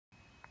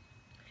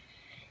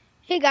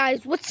Hey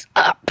guys, what's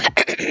up?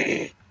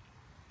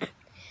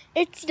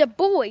 It's the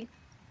boy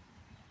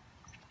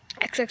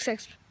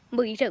XXX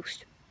Boogie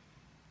Toast.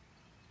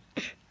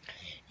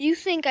 You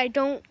think I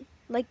don't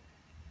like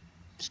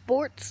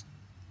sports?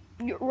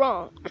 You're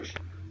wrong.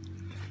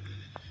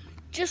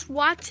 Just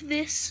watch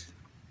this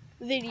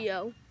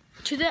video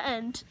to the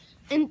end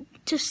and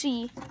to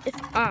see if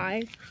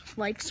I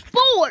like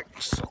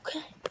sports,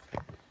 okay?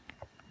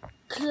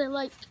 Because I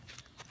like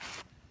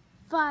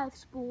 5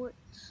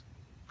 sports.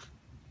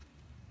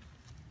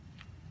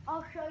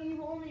 I'll show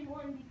you only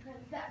one because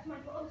that's my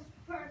most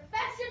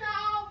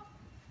professional.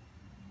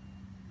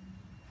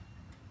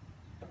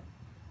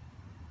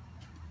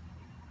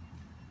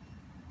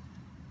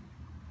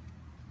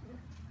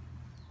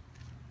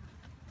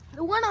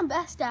 The one I'm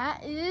best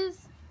at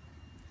is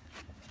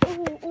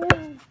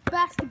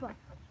basketball.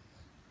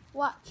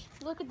 Watch,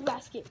 look at the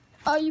basket.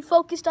 Are you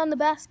focused on the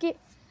basket?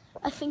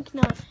 I think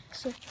not.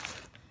 So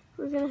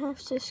we're gonna have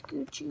to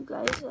scoot you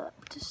guys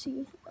up to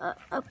see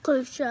a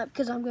close shot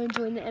because I'm gonna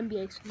join the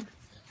NBA soon.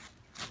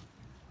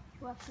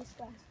 Watch this,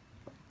 guys.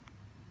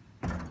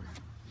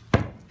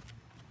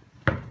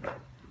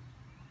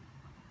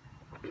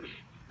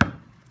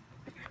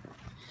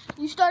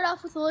 You start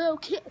off with a little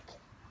kick.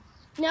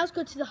 Now let's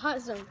go to the hot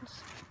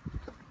zones.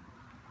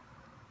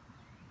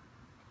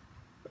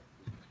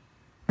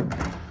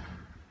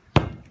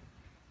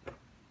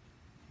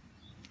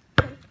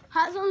 Okay.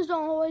 Hot zones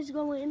don't always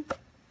go in,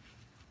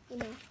 you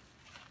know.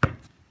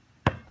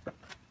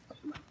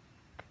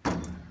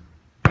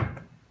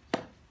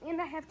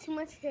 And I have too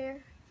much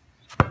hair.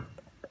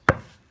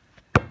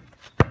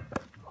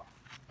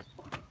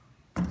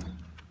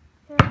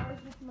 Hair always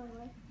gets my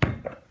way.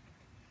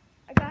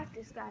 I got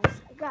this,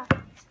 guys. I got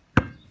this.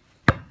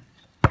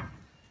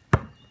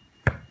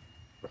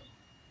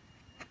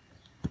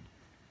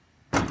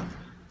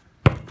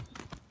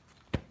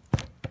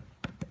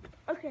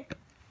 Okay.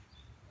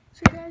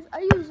 So guys, I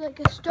use like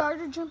a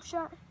starter jump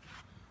shot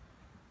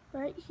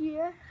right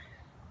here.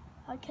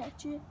 I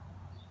catch it.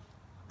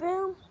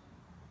 Boom.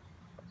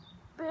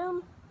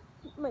 Boom.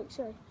 Wait,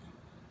 sorry.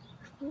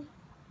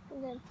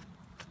 And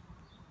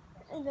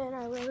then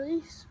I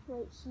release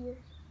right here.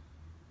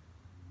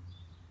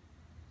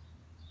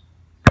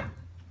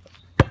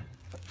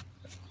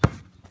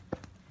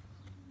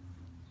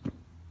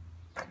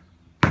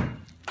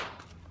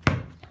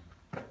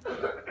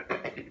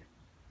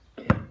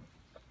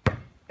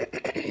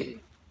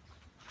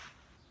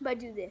 But I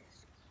do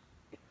this.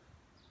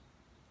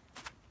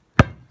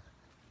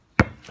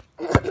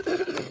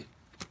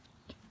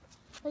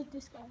 Like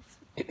this, guys.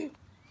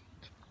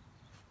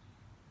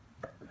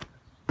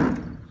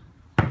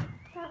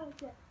 Not like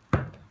that.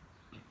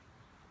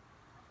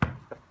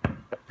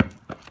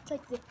 It's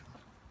like this.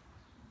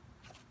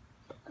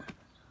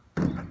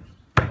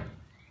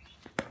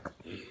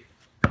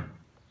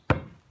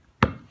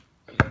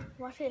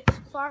 Watch this.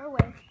 Far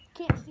away.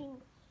 Can't see me.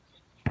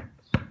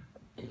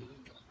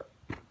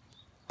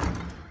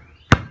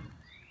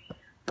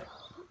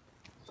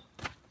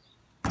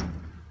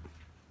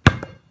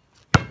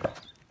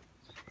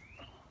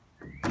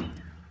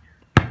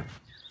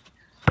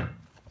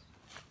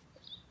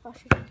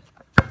 Watch it.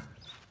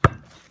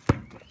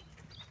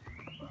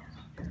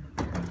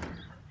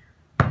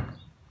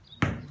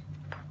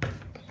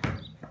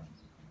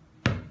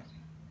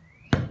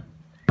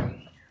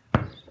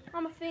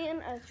 I'm a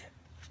fan of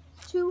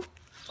 2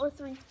 or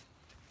 3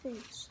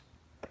 things.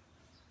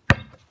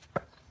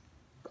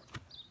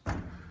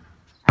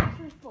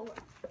 Actually 4.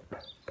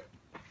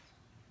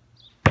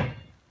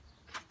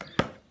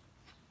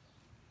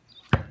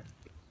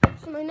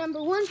 So my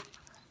number 1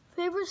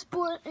 favorite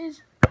sport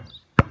is,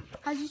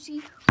 as you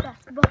see,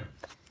 basketball.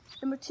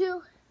 Number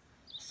 2,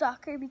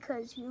 soccer,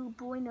 because you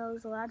boy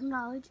knows a lot of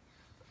knowledge.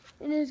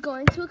 And is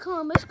going to a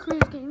Columbus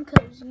Cruise game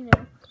because, you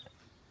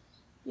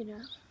know,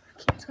 I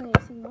can't tell you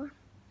anything more.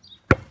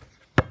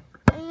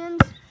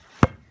 And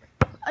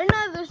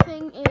another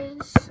thing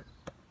is,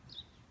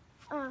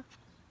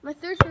 my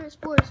 3rd favorite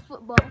sport is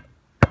football.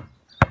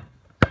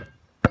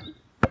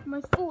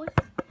 My 4th,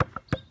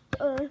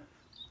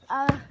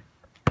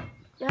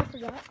 yeah, I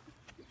forgot.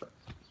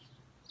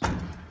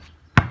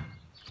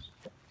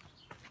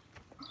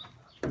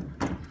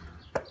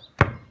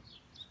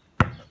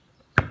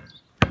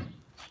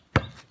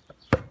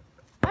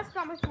 I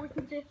forgot my 4th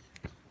and 5th.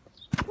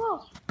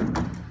 Whoa.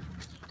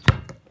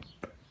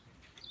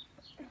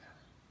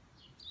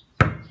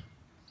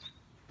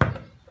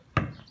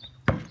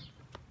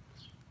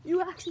 You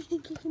actually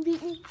think you can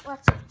beat me?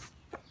 Watch this.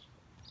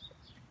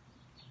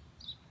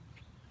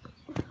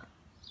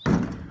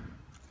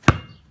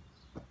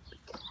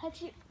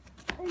 Catch it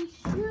and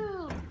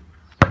shoot.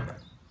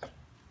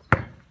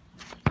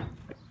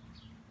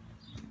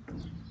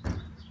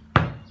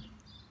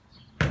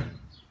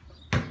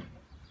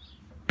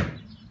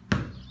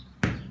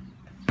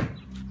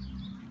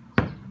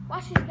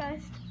 Watch this,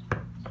 guys.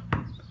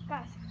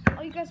 Guys,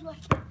 all you guys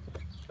watch.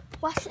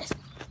 Watch this.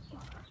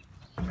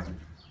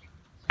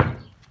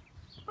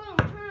 Boom,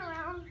 turn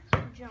around,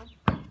 jump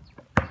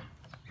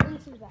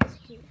into the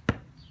basket.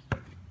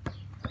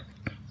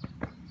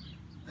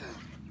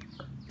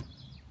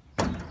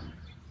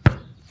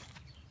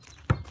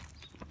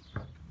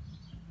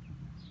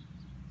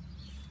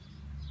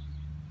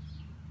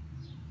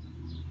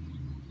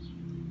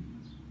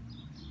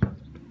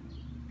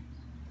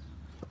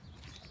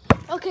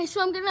 Okay,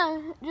 so I'm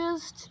gonna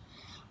just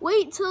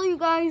wait till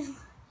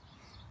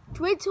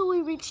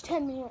we reach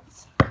 10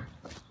 minutes.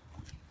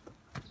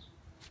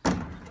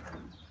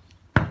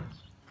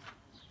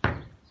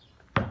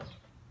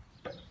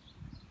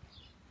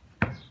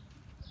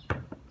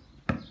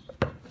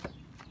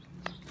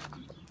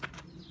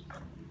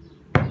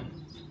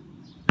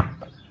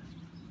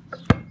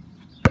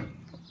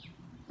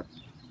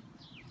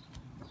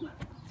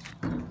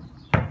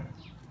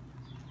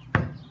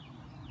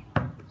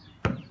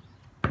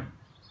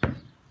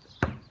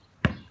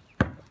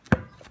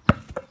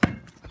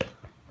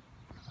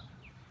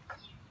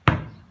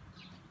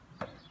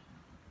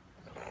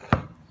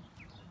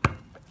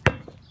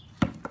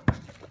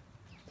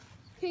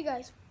 Okay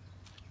guys,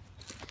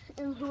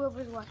 and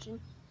whoever's watching,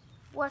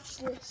 watch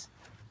this.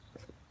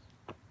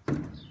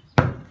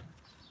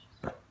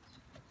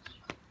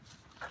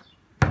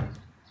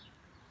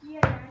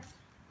 Yeah guys.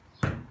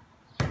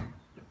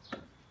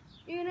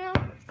 You know,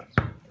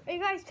 are you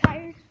guys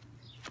tired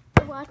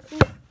of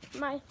watching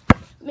my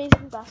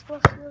amazing basketball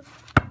skills?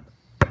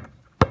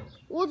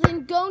 Well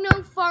then go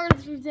no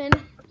farther than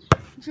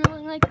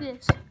drilling like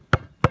this.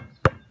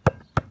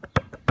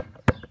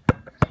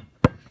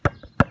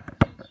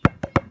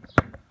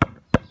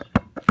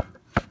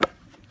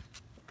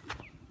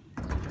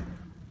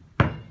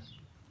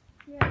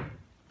 Yeah.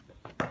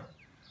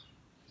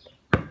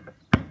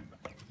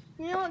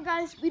 You know what,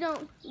 guys? We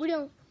don't.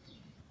 You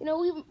know,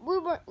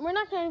 we're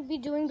not gonna be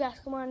doing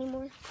basketball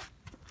anymore.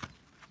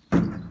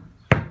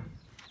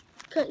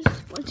 Cause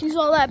once you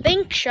saw that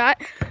bank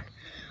shot,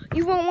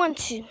 you won't want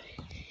to,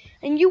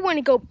 and you want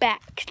to go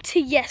back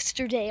to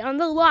yesterday on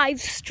the live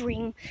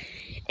stream,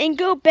 and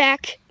go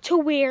back to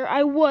where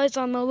I was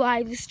on the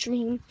live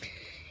stream.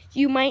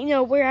 You might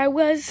know where I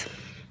was,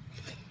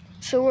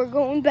 so we're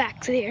going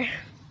back there.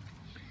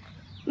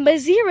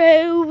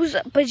 Bazeros.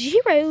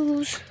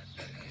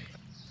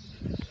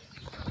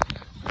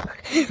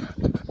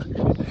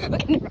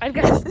 Okay, never mind,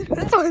 guys.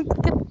 That's fine.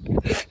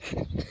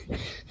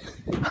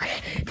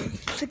 Okay,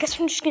 so I guess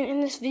I'm just gonna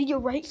end this video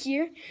right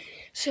here.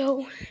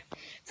 So,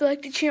 if you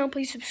like the channel,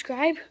 please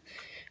subscribe.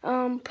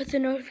 Put the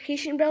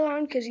notification bell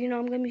on, because you know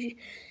I'm gonna be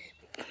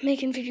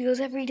making videos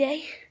every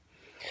day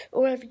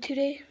or every 2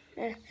 days.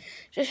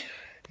 Just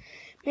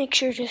make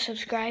sure to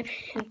subscribe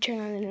and turn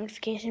on the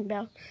notification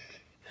bell.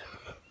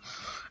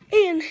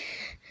 And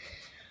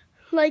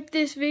like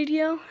this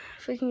video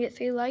if we can get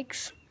 3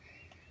 likes.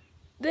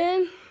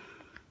 Then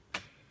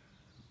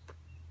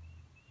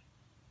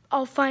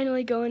I'll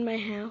finally go in my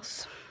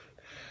house.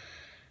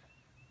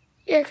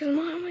 Yeah, because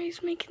Mom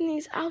is making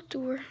these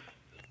outdoor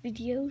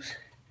videos.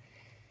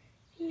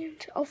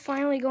 And I'll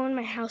finally go in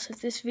my house if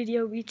this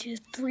video reaches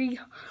 3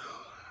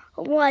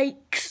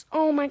 likes.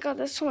 Oh my god,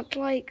 that's so much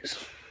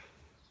likes.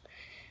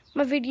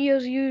 My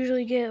videos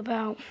usually get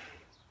about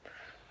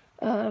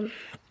 1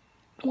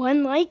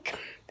 like.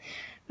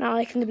 Not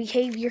liking the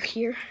behavior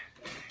here.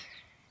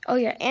 Oh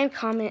yeah, and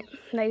comment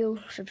that you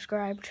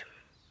subscribed.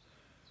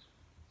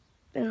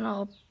 Then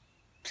I'll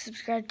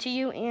subscribe to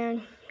you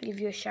and give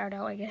you a shout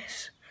out, I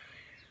guess.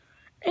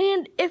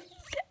 And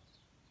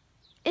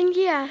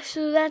yeah,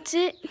 so that's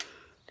it.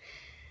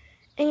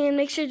 And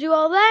make sure to do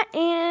all that,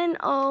 and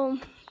I'll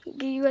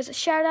give you guys a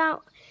shout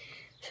out.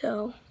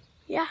 So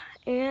yeah,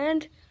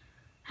 and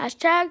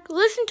hashtag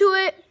listen to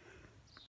it.